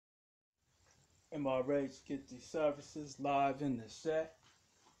Am I ready to get these services live in the set?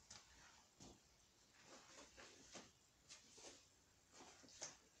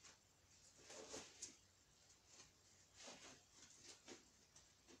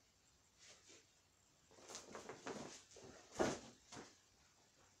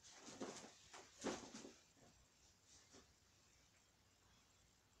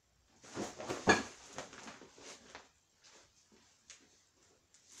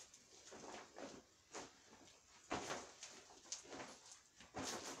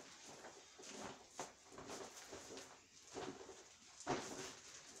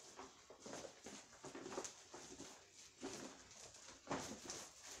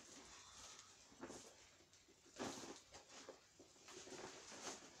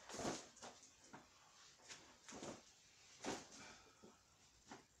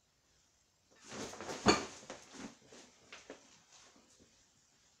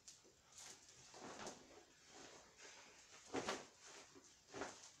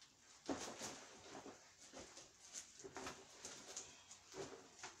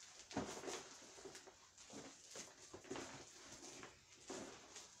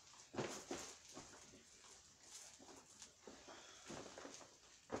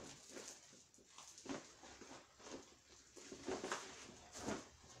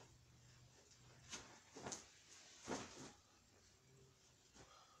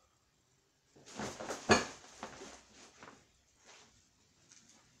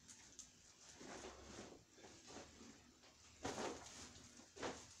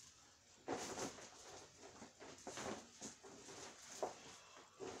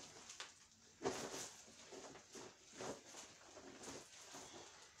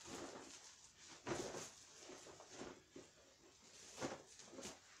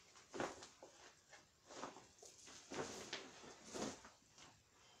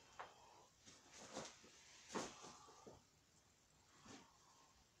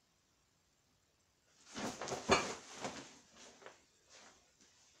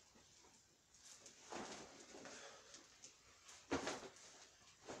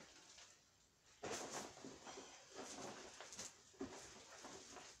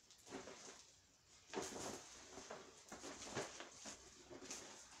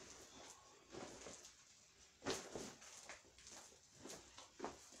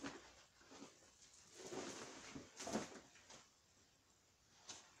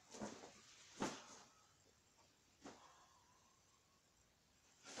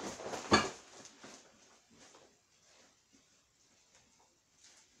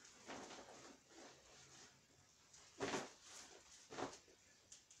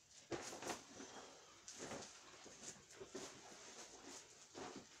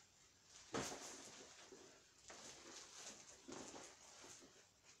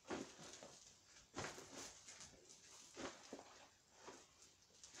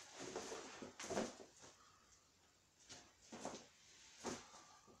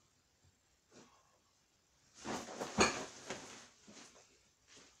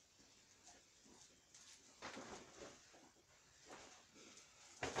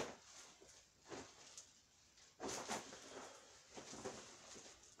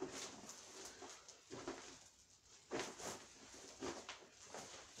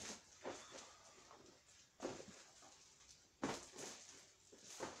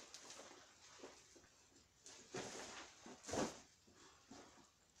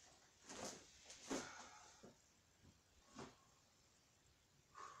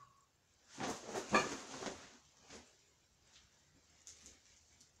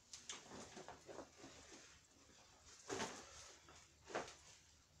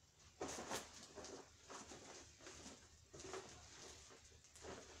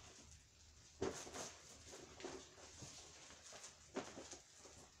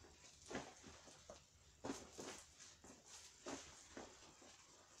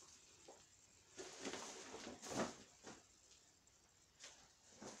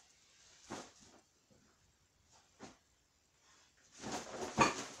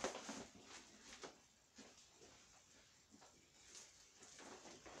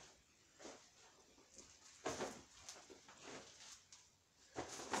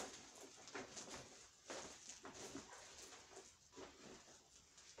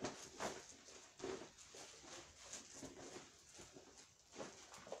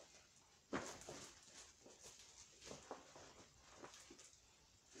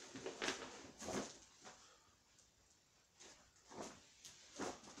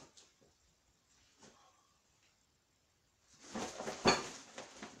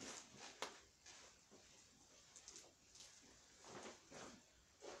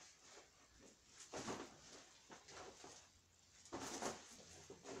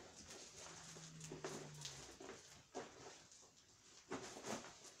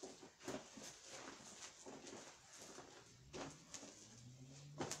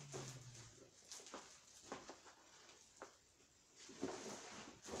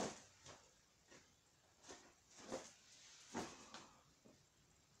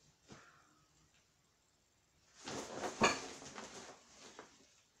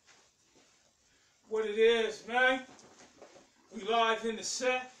 what it is, man. We live in the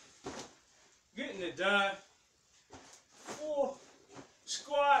set, getting it done. 4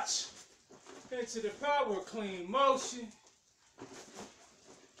 squats into the power clean motion.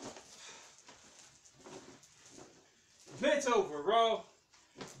 Bent over row,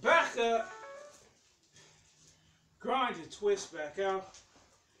 back up, grind and twist back out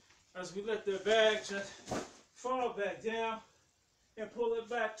as we let the bag just fall back down and pull it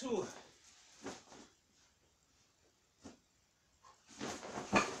back to it.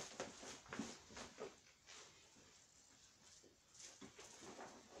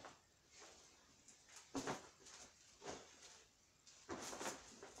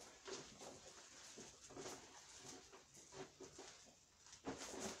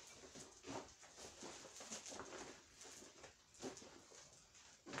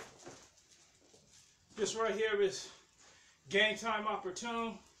 This right here is game time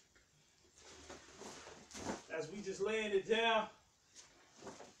opportune. As we just laying it down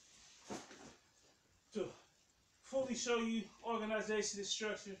to fully show you organization and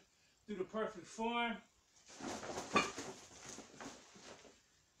structure through the perfect form.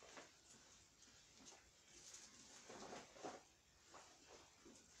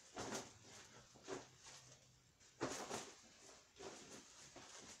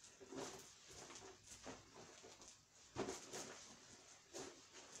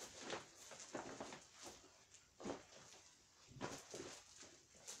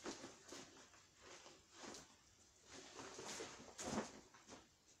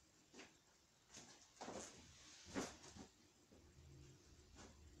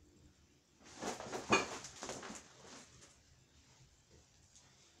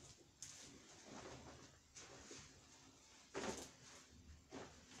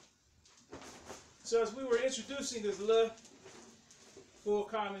 So as we were introducing this look, full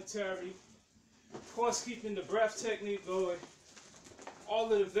commentary, of course keeping the breath technique going,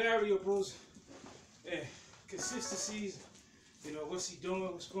 all of the variables and consistencies, you know, what's he doing,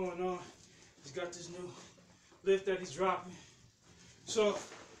 what's going on. He's got this new lift that he's dropping. So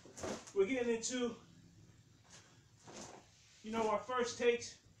we're getting into, you know, our first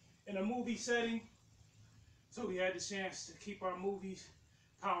takes in a movie setting. So we had the chance to keep our movies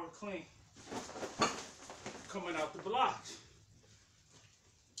power clean, coming out the blocks.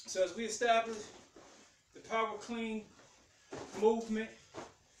 So as we establish the power clean movement,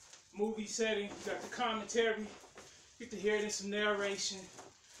 movie setting, you got the commentary, get to hear it in some narration,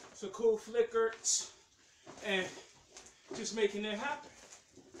 some cool flickers, and just making it happen.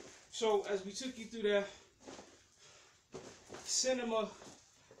 So as we took you through that cinema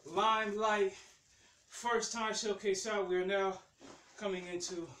limelight first time showcase out, we are now coming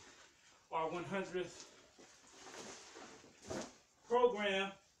into our 100th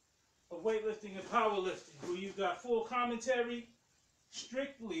program of weightlifting and powerlifting, where you've got full commentary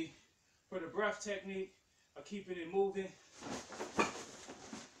strictly for the breath technique of keeping it moving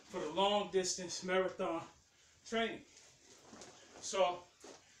for the long distance marathon training. So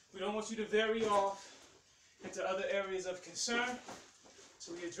we don't want you to vary off into other areas of concern.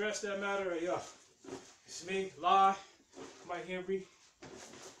 So we address that matter. Hey, it's me, live, Mike Henry,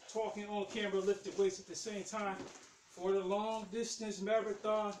 talking on camera, lifting weights at the same time for the long distance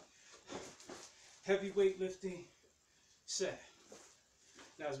marathon heavy weightlifting set.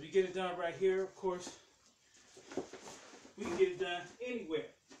 Now as we get it done right here, of course, we can get it done anywhere.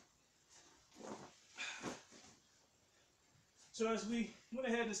 So as we went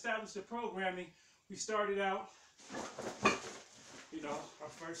ahead and established the programming, we started out, you know, our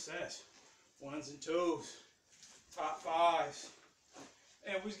first sets, 1s and 2s, top 5s,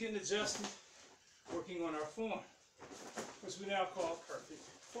 and we was getting adjusted, working on our form, which we now call perfect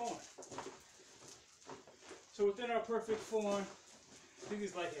form. So within our perfect form, I think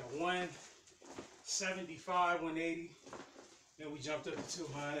it's like at 175, 180. Then we jumped up to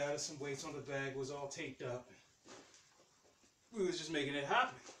 200, added some weights on the bag, was all taped up. We was just making it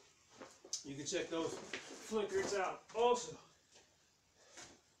happen. You can check those flickers out also.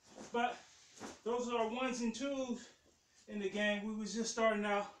 But those are our 1s and 2s in the game. We was just starting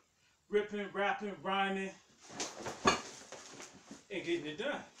out ripping, rapping, rhyming, and getting it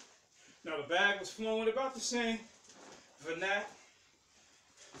done. Now the bag was flowing about the same, Vanat,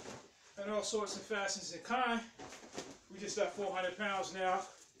 and all sorts of fashions and kind. We just got 400 pounds now,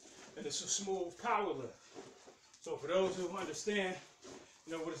 and it's a smooth power lift. So for those who understand,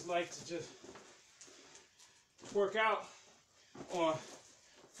 you know what it's like to just work out on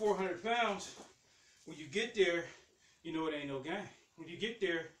 400 pounds, when you get there, you know it ain't no game. When you get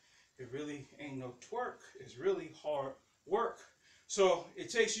there, it really ain't no twerk. It's really hard work. So it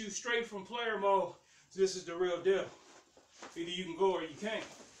takes you straight from player mode So this is the real deal. Either you can go or you can't.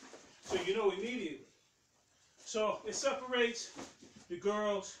 So you know immediately. So it separates the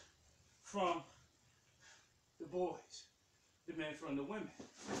girls from the boys, the men from the women.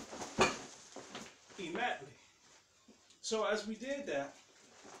 Immediately. So as we did that,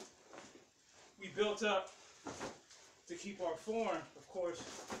 we built up to keep our form, of course,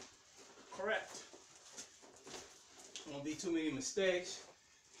 correct. There won't be too many mistakes.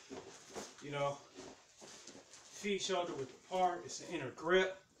 You know, feet shoulder width apart. It's an inner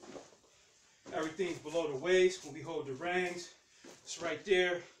grip. Everything's below the waist when we hold the reins. It's right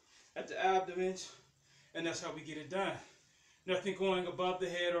there at the abdomen, and that's how we get it done. Nothing going above the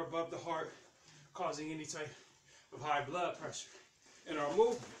head or above the heart, causing any type of high blood pressure in our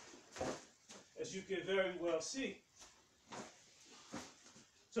movement, as you can very well see.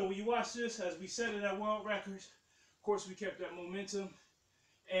 So when you watch this, as we set it at world records, of course we kept that momentum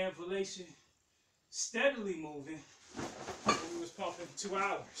and velation steadily moving. We was pumping 2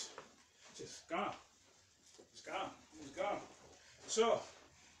 hours. Just gone. It's gone. It was gone. So,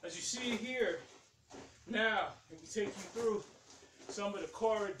 as you see here, now, if we take you through some of the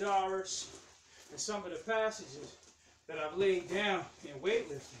corridors and some of the passages that I've laid down in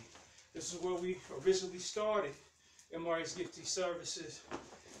weightlifting. This is where we originally started MRS Gifty Services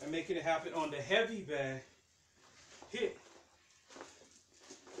and making it happen on the heavy bag hit.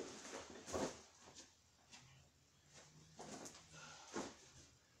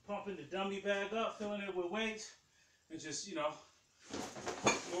 Pumping the dummy bag up, filling it with weights, and just, you know,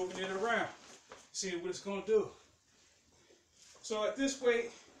 moving it around, seeing what it's going to do. So at this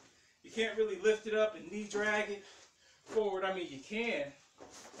weight, you can't really lift it up and knee drag it forward. I mean, you can,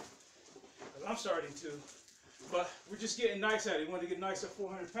 because I'm starting to, but we're just getting nice at it. We want to get nice at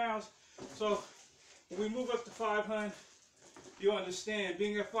 400 pounds. So when we move up to 500, you understand,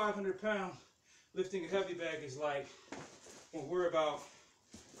 being at 500 pounds, lifting a heavy bag is like when we're about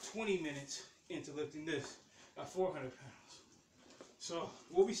 20 minutes into lifting this at 400 pounds. So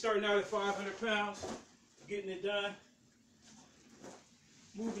we'll be starting out at 500 pounds, getting it done,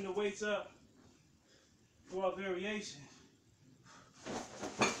 moving the weights up through our variations.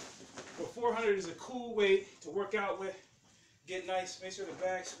 But 400 is a cool weight to work out with, get nice, make sure the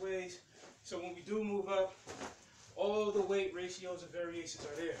bag sways. So when we do move up, all the weight ratios and variations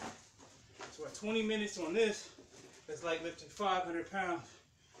are there. So at 20 minutes on this, that's like lifting 500 pounds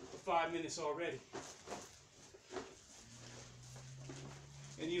for 5 minutes already.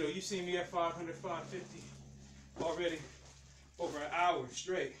 And you know, you see me at 500, 550 already over an hour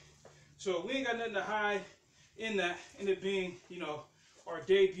straight. So we ain't got nothing to hide in that, in it being, you know, our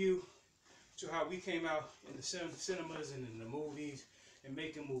debut to how we came out in the cinemas and in the movies and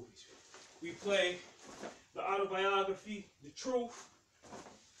making movies. We play the autobiography, The Truth,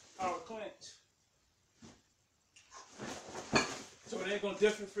 Howard Clinton. So it ain't gonna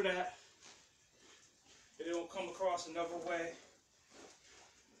differ for that. It don't come across another way.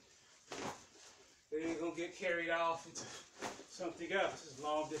 It ain't gonna get carried off into something else. It's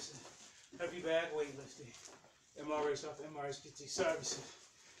long distance, heavy bag weightlifting. MRS off MRS Gifty Services,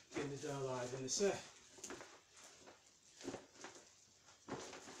 getting it done live in the set.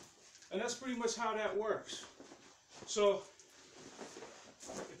 And that's pretty much how that works. So,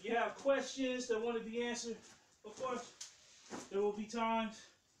 if you have questions that want to be answered, of course, there will be times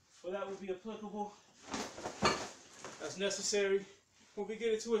where that will be applicable. That's necessary when we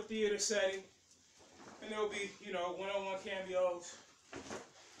get into a theater setting. And there will be, you know, one-on-one cameos,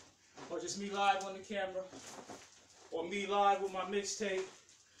 or just me live on the camera, or me live with my mixtape,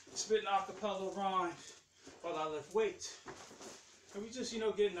 spitting acapella rhymes while I lift weights. And we just, you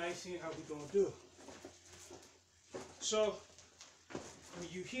know, get nice, seeing how we gonna do. So, when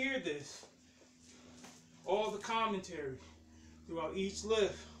you hear this, all the commentary throughout each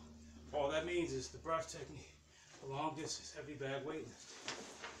lift, all that means is the breath technique, the long distance, heavy bag weightlifting.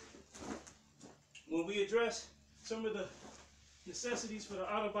 When we address some of the necessities for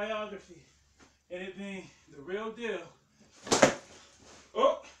the autobiography, and it being the real deal,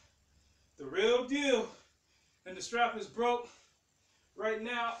 oh, the real deal, and the strap is broke right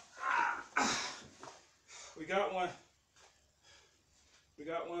now. We got one. We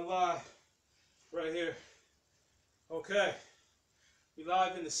got one live right here. Okay, we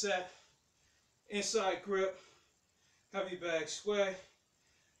live in the set. Inside grip, heavy bag sway.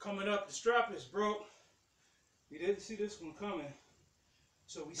 Coming up, the strap is broke. We didn't see this one coming.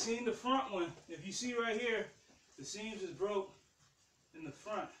 So we seen the front one. If you see right here, the seams is broke in the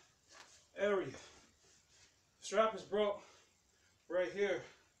front area. Strap is broke right here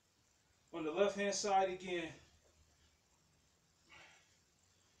on the left hand side again.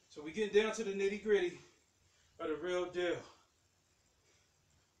 So we getting down to the nitty gritty of the real deal.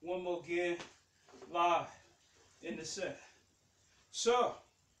 One more again, live in the set. So,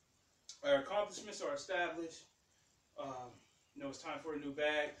 our accomplishments are established. You know, it's time for a new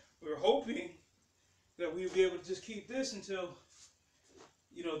bag. We were hoping that we would be able to just keep this until,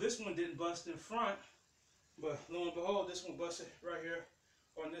 you know, this one didn't bust in front. But lo and behold, this one busted right here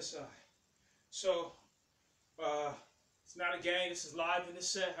on this side. So, it's not a game. This is live in the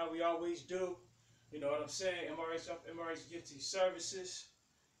set, how we always do. You know what I'm saying? MRH Gifty Services.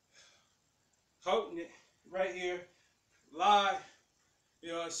 Holding it right here, live.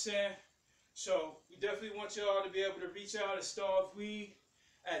 You know what I'm saying? So, we definitely want y'all to be able to reach out at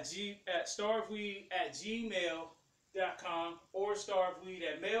starofweed@gmail.com or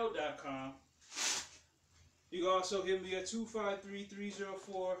starofweed@mail.com. You can also hit me at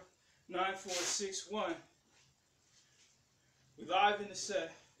 253-304-9461. We live in the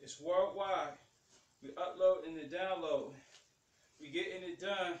set. It's worldwide. We upload and download. We getting it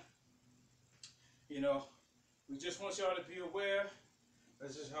done. You know, we just want y'all to be aware.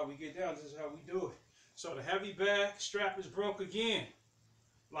 This is how we get down. This is how we do it. So the heavy bag strap is broke again.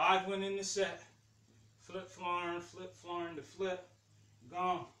 Live one in the set. Flip flaring the flip.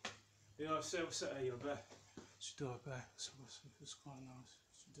 Gone. You know what I'm saying? What's up? Hey, yo, back. What you doing, back? What's going on?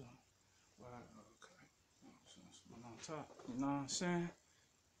 What you doing? Right, okay. What's going on top? You know what I'm saying?